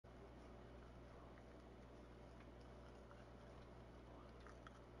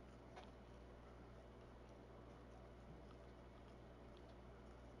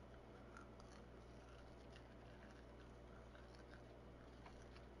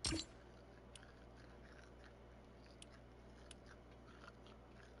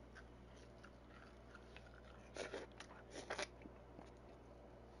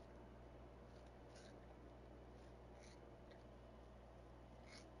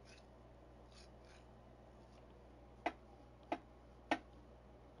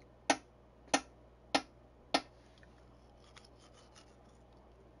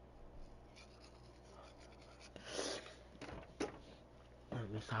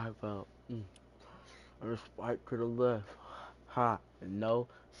How about a swipe to the left? Ha, no,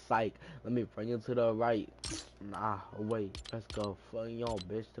 psych. Let me bring you to the right. Nah, wait, let's go. Fuck your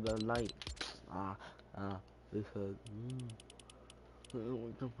bitch to the night. Ah, because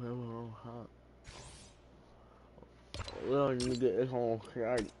we can play on hot. We don't need to get this on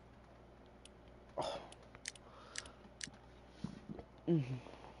right.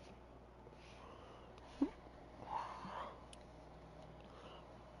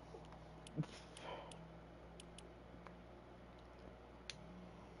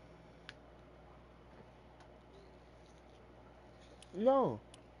 No,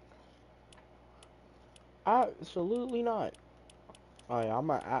 absolutely not. Oh yeah, I'm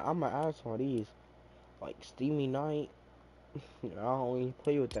gonna add some of these, like Steamy Night. I don't even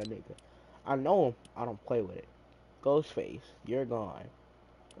play with that nigga. I know him. I don't play with it. Ghostface, you're gone.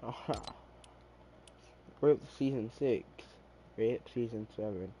 Rip season 6. Rip season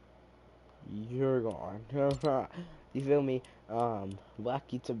 7. You're gone. You feel me?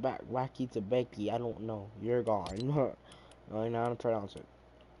 Wacky to Becky. I don't know. You're gone. I know how to pronounce it.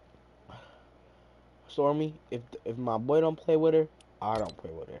 Stormy, if my boy don't play with her, I don't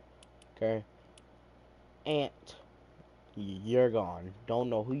play with her. Okay? Ant, you're gone. Don't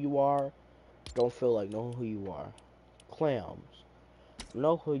know who you are. Don't feel like knowing who you are. Clams,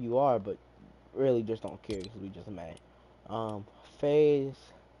 know who you are, but really just don't care because we just met. Um, Phase,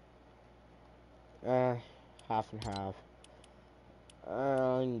 eh, half and half.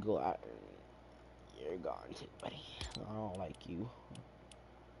 I'm glad you're gone too, buddy. I don't like you.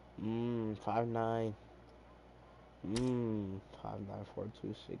 5'9".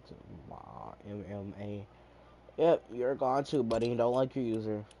 59426. MMA. Yep, you're gone too, buddy. Don't like your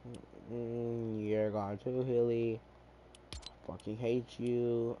user. You're gone too, Hilly. Fucking hate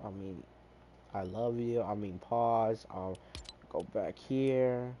you. I mean, I love you. I mean, pause. I'll go back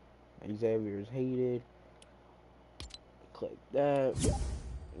here. Xavier's hated. Click that.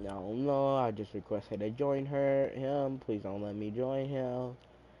 No, no. I just requested to join him. Please don't let me join him.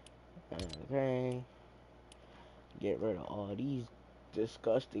 Okay. Get rid of all these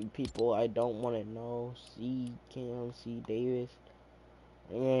disgusting people I don't want to know. C. Cam, C. Davis.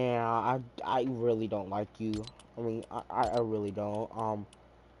 Yeah, I really don't like you. I mean, I really don't.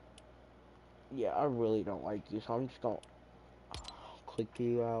 Yeah, I really don't like you. So I'm just gonna click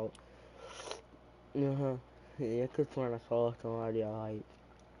you out. Uh-huh. Yeah, cause when I saw somebody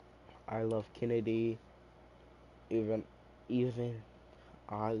I love Kennedy, even even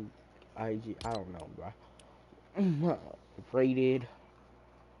I I don't know, bro. Rated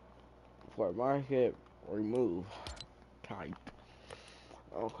for market remove type.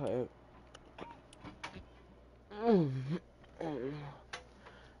 Okay. Okay.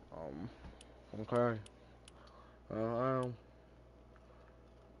 Um,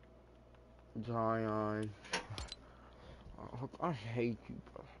 Zion. I hate you,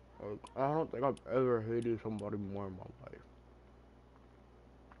 bro. Like, I don't think I've ever hated somebody more in my life.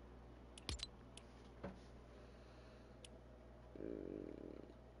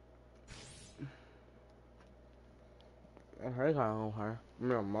 I hate I don't her. I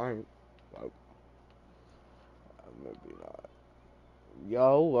mean, I might. Like, maybe not.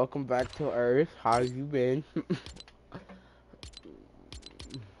 Yo, welcome back to Earth. How have you been?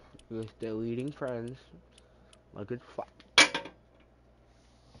 We're still eating friends. Like it's fun.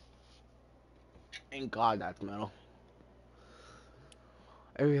 Thank God that's metal.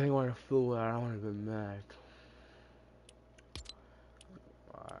 Everything I want to feel what I want to get mad.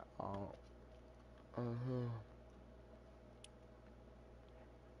 Alright, uh-huh.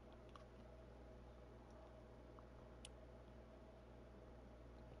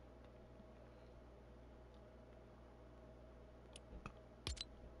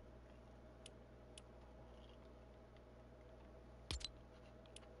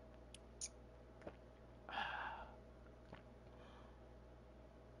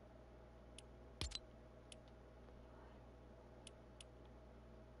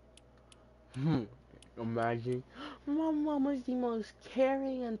 Imagine. My mama's the most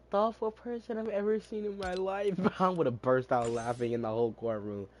caring and thoughtful person I've ever seen in my life. I would have burst out laughing in the whole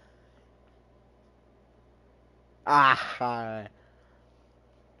courtroom. Ah, uh,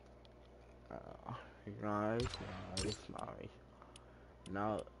 nice, nice, nice.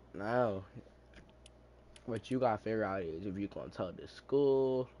 Now, now, what you gotta figure out is if you're gonna tell the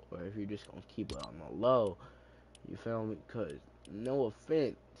school or if you're just gonna keep it on the low. You feel me? Cause no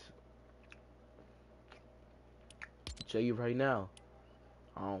offense, I'll tell you right now,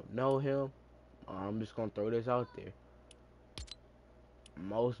 I don't know him. I'm just gonna throw this out there.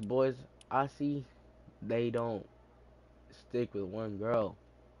 Most boys I see, they don't stick with one girl.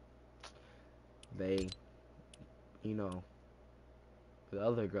 they, you know, the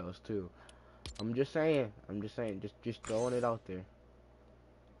other girls too. I'm just saying. I'm just saying. Just throwing it out there.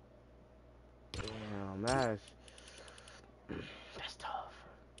 Damn, that's tough.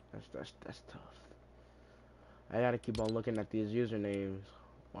 That's tough. I gotta keep on looking at these usernames.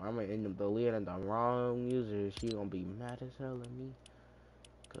 Or I'm gonna end up deleting the wrong user. She gonna be mad as hell at me.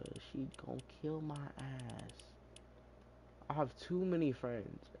 Cause she gonna kill my ass. I have too many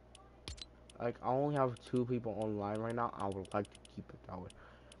friends. Like, I only have 2 people online right now. I would like to keep it that way.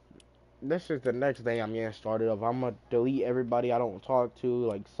 This is the next day I'm getting started of. I'm gonna delete everybody I don't talk to.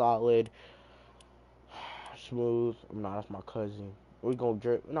 Like, Solid, Smooth. Nah, that's my cousin. We gonna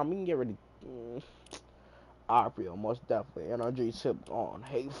drip. No, we can get rid of. Aprio, most definitely. NRG Tip gone.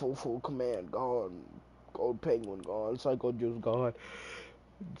 Hateful Full Command gone. Gold Penguin gone. Psycho Juice gone.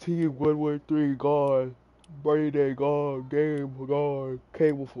 T113 gone. Brady gone. Game gone.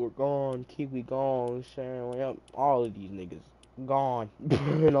 Cable Fort gone. Kiwi gone. Sharon, yep. All of these niggas gone. I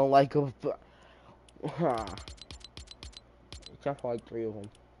don't like them. Except for like 3 of them.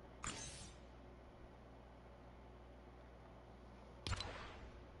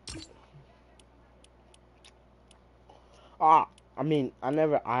 I mean, I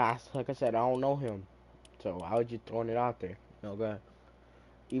asked, like I said, I don't know him. So why would you throwing it out there? No, go ahead.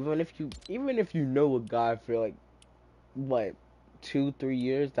 Even if you know a guy for like, what, 2, 3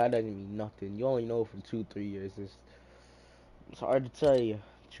 years, that doesn't mean nothing. You only know for 2, 3 years. It's hard to tell you.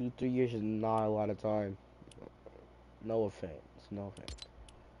 2, 3 years is not a lot of time. No offense. No offense.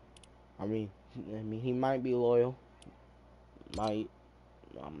 I mean, he might be loyal. Might.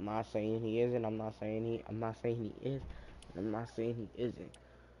 I'm not saying he isn't. I'm not saying he is. I'm not saying he isn't.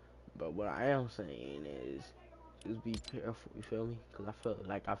 But what I am saying is, just be careful. You feel me? Cause I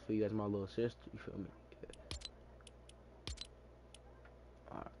feel you as my little sister. You feel me?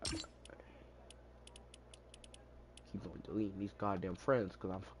 Alright. Keep on deleting these goddamn friends.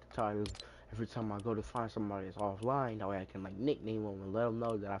 Cause I'm fucking tired of every time I go to find somebody that's offline. That way I can like nickname them and let them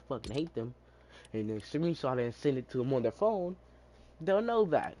know that I fucking hate them. And then screenshot it and send it to them on their phone. They'll know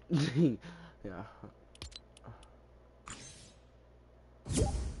that. Yeah.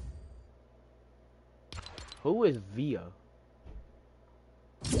 Who is Via?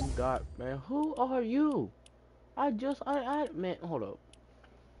 God, man, who are you? Man, hold up.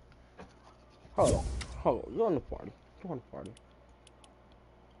 Hold up. Hold up. You're on the party. You're on the party.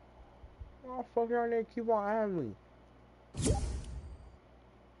 Oh, fuck y'all nigga keep on adding me.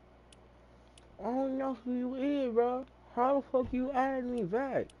 I don't know who you is, bro. How the fuck you added me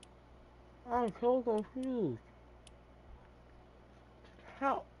back? I'm so confused.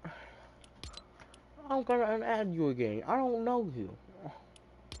 How? I'm gonna unadd you again. I don't know you.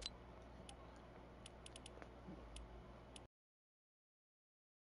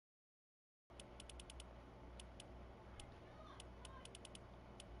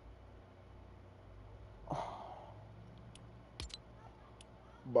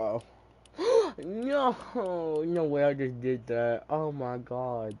 Bro. No, no way I just did that. Oh my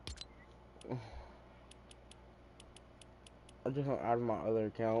god. I just want to add my other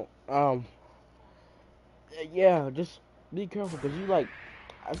account. Yeah, just be careful, cause you like,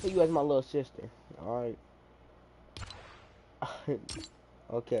 I see you as my little sister. Alright.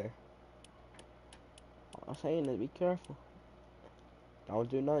 Okay. All I'm saying is be careful. Don't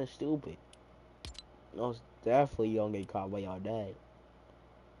do nothing stupid. Most definitely you don't get caught by your dad.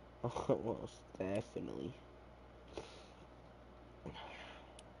 Most definitely.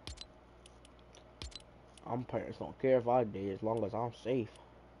 I'm parents don't care if I did as long as I'm safe.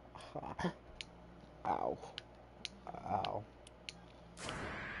 Ow. Ow.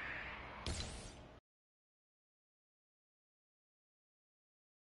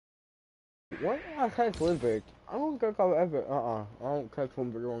 Why did I catch Lindbergh? I don't think I've ever, I don't catch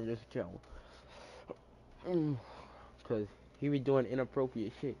Lindbergh on this account. Cause he be doing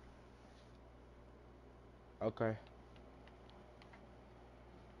inappropriate shit. Okay.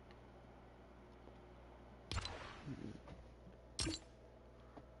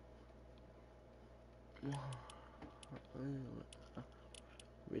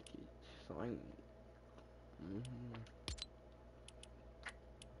 Ricky, slime.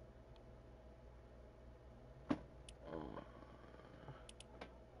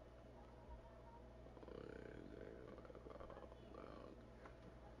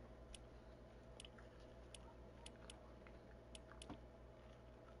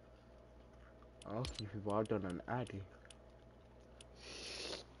 I'll keep people out on an addy.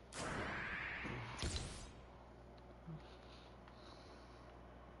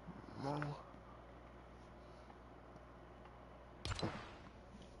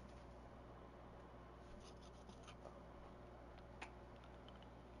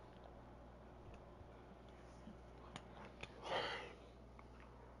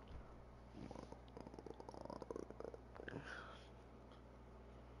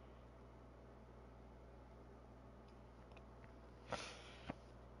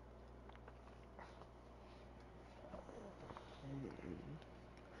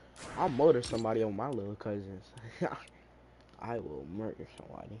 I'll murder somebody on my little cousins. I will murder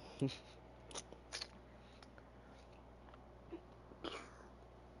somebody.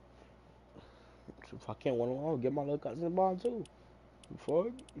 If I can't win along, get my little cousin involved too. Fuck.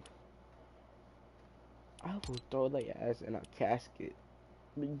 I will throw their ass in a casket.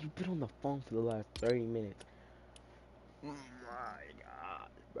 You've been on the phone for the last 30 minutes. My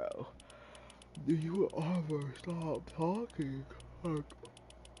God, bro. Do you ever stop talking? Like,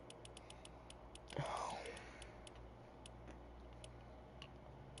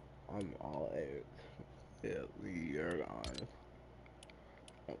 I'm all egg. Yeah, we are on.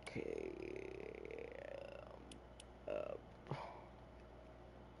 Okay. Uh,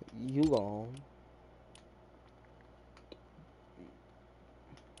 you gone.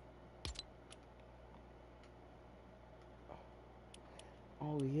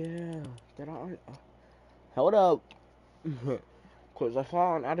 Oh, yeah. Did I? Hold up. Cause I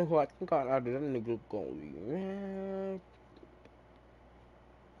found out who I think I that nigga gonna be. Man.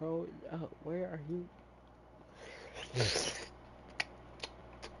 Hold up. Where are you?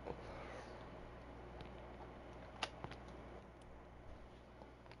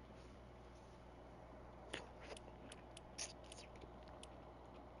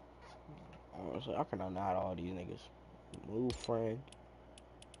 Honestly, I cannot not all these niggas. Move friend.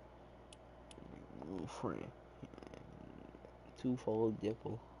 Move friend. Twofold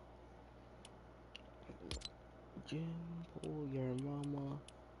dipple. Jim, pull your mama.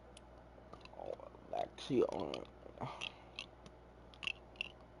 Oh, actually, I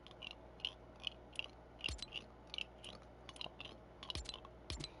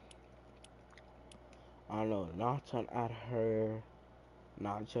don't know. Not trying to add her.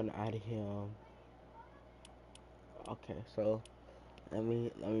 Not trying to add him. Okay, so let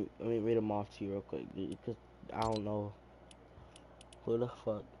me read them off to you real quick because I don't know who the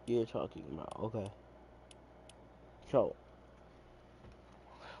fuck you're talking about. Okay, so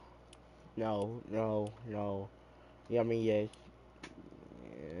no. Yeah, I mean yes.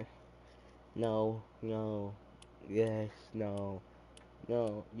 Yeah. No, no. Yes, no.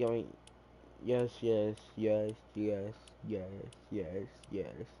 No. You mean yes, yes.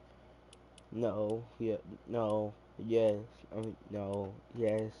 No, yeah, no, yes. I mean no,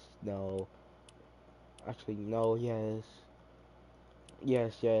 yes, no. Actually, no, yes.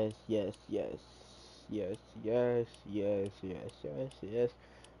 Yes. Yes, yes. Yeah,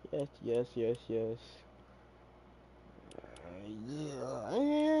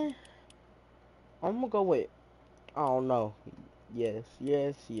 I'm gonna go with, I don't know. Yes.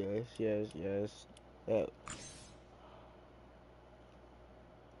 Uh,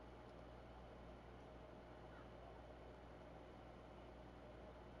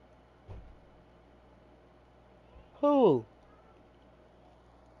 who?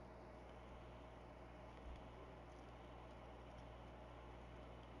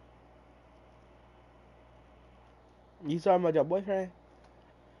 You talking about your boyfriend?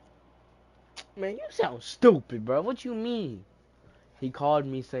 Man, you sound stupid, bro. What you mean? He called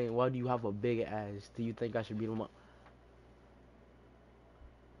me saying, "Why do you have a big ass? Do you think I should beat him up?"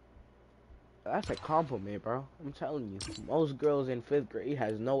 That's a compliment, bro. I'm telling you. Most girls in 5th grade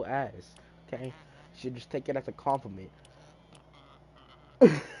has no ass. Okay? You should just take it as a compliment.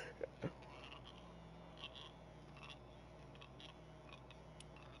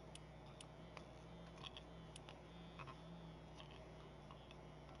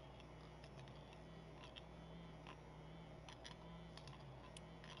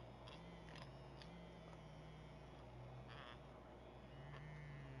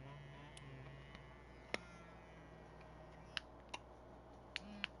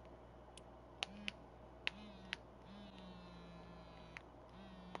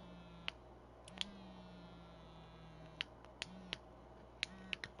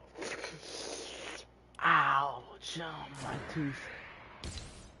 Ouch, oh, my tooth.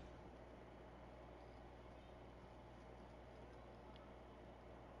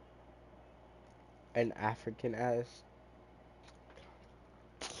 An African ass.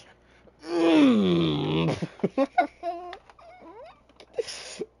 Mm.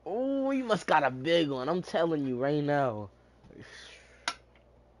 Oh, you must got a big one. I'm telling you right now.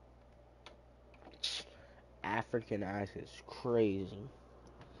 African ass is crazy.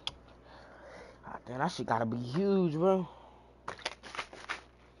 Ah, damn, that shit gotta be huge, bro.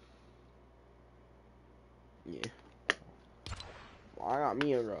 Yeah. Well, I got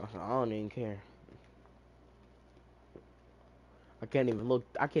me a girl, so I don't even care. I can't even look.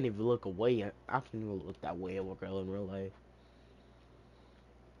 I can't even look away. I can't even look that way at a girl in real life.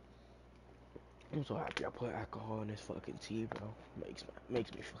 I'm so happy I put alcohol in this fucking tea, bro.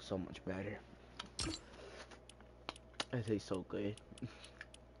 Makes me feel so much better. It tastes so good.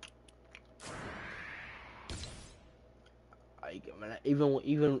 Like,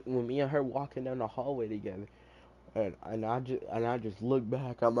 even when me and her walking down the hallway together, and I just look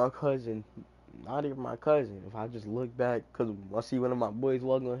back at my cousin, not even my cousin. If I just look back, cause I see one of my boys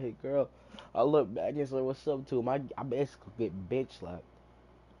walking on his girl, I look back and say what's up to him. I basically get bitch slapped.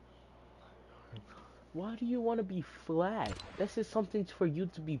 Why do you want to be flat? This is something for you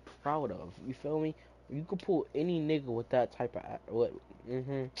to be proud of. You feel me? You could pull any nigga with that type of what?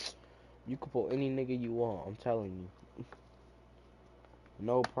 You could pull any nigga you want. I'm telling you,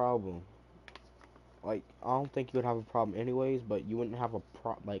 no problem. Like I don't think you would have a problem anyways, but you wouldn't have a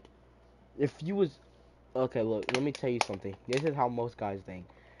like if you was okay. Look, let me tell you something. This is how most guys think.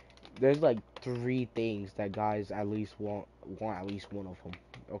 There's like three things that guys at least want at least one of them.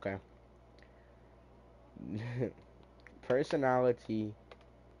 Okay, personality,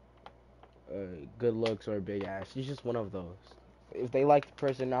 good looks, or a big ass. It's just one of those. If they like the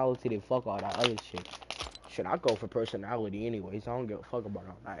personality, they fuck all that other shit. Shit, I go for personality anyways. I don't give a fuck about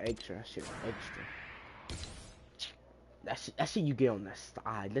all that extra. That shit extra. That shit you get on the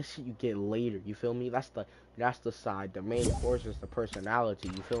side. That shit you get later. You feel me? That's the side. The main course is the personality.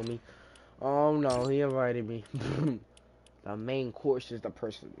 You feel me? Oh no, he invited me. The main course is the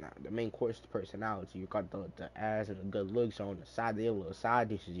person. The main course is the personality. You got the ass and the good looks on the side. The little side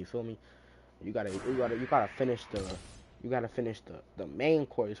dishes. You feel me? You gotta finish the main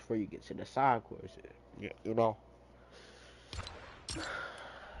course before you get to the side course. Yeah, you know.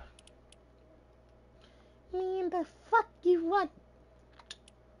 Man, the fuck you want?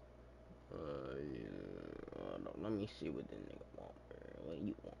 Yeah. No, let me see what the nigga want, bro. What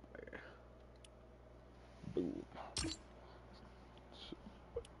you want, bro? Boom.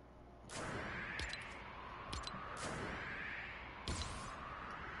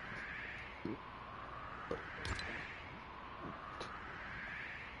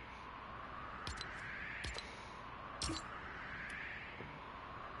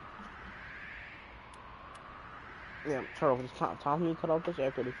 Yeah, turn off this time. Time me cut off this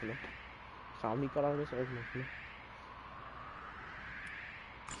air conditioner. Time me cut off this air conditioner.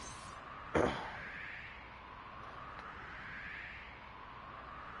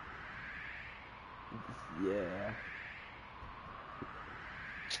 Yeah.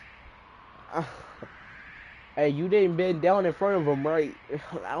 Hey, you didn't bend down in front of him, right?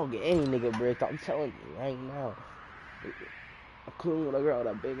 I don't get any nigga bricked. I'm telling you right now. I couldn't with a girl with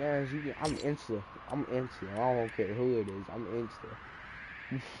a big ass. I'm insta. I'm insta. I don't care who it is. I'm insta.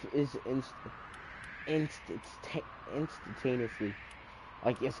 It's instantaneously.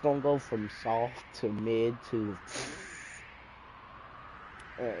 Like it's gonna go from soft to mid to.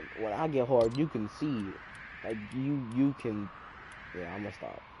 And when I get hard, you can see it. Like you can. Yeah, I'm gonna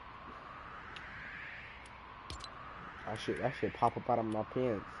stop. That shit pop up out of my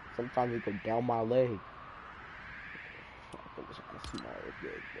pants. Sometimes it go down my leg. Fuck, I wish I had a smaller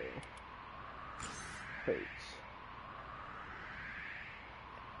dick, bro. Hurts.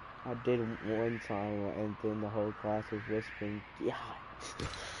 I did one time, and then the whole class was whispering, "Yeah."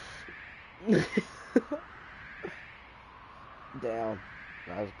 Damn,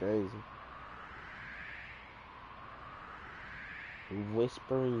 that's crazy.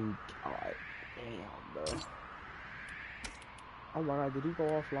 Whispering, God, damn, bro. Oh my God, did he go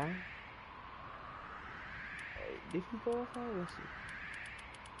offline? Did he go offline? Let's see.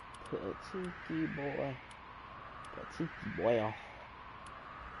 Petite boy, petite boy.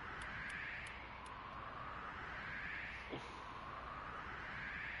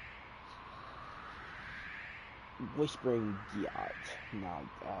 Whispering yacht. Now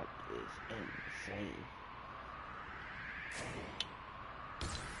that is insane.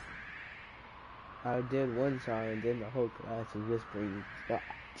 I did one time, and then the whole class was whispering yacht.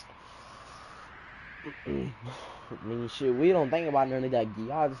 I mean, shit, we don't think about none of that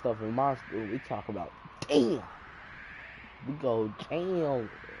yacht stuff in my school. We talk about damn. We go damn.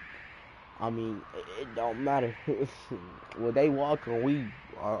 I mean, it don't matter. When they walk and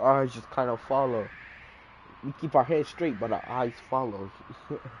our eyes just kind of follow. We keep our heads straight, but our eyes follow.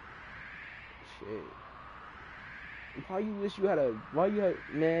 Shit. Why you wish you had a? Why you had?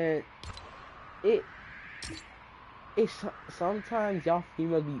 Man, it. It's sometimes y'all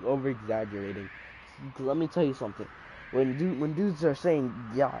females be over exaggerating. Let me tell you something. When dudes are saying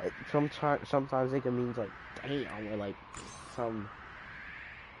yeah, sometimes it can mean like damn or like some.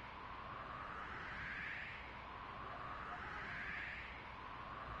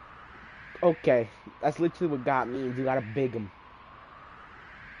 Okay, that's literally what God means. You gotta big 'em.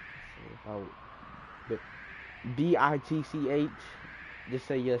 bitch. Just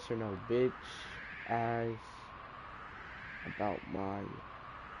say yes or no, bitch. As about my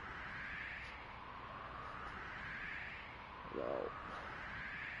no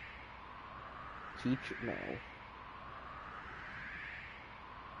teacher. No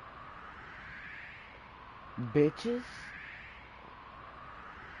bitches.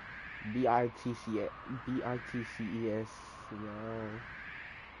 bitches. No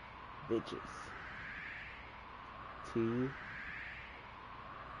bitches. T.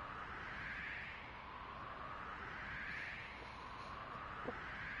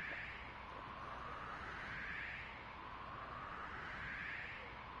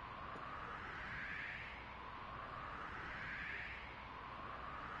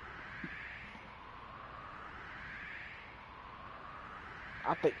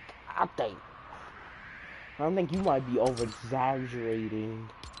 I think. I think. I think you might be over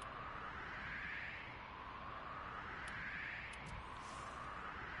exaggerating.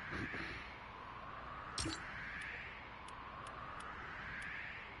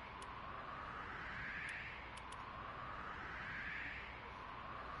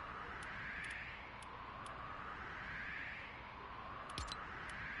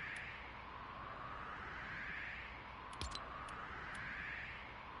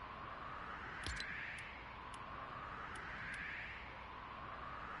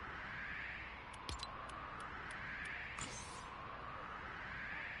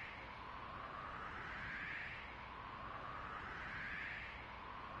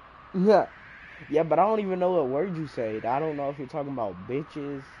 Yeah. Yeah, but I don't even know what word you said. I don't know if you're talking about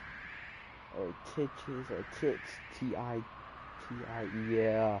bitches or titches or tits.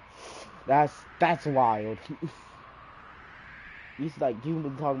 Yeah, that's wild. He's like you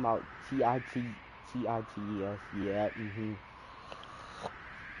been talking about tits. Yeah.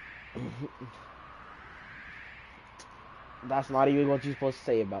 That's not even what you're supposed to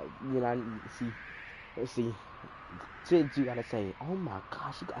say about. See, let's see. Tits, you gotta say, oh my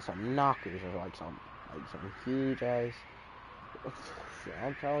gosh, you got some knockers or like some huge ass.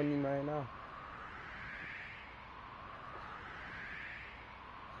 I'm telling you right now.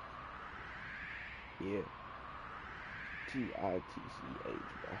 Yeah. titch,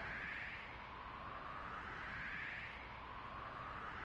 bro.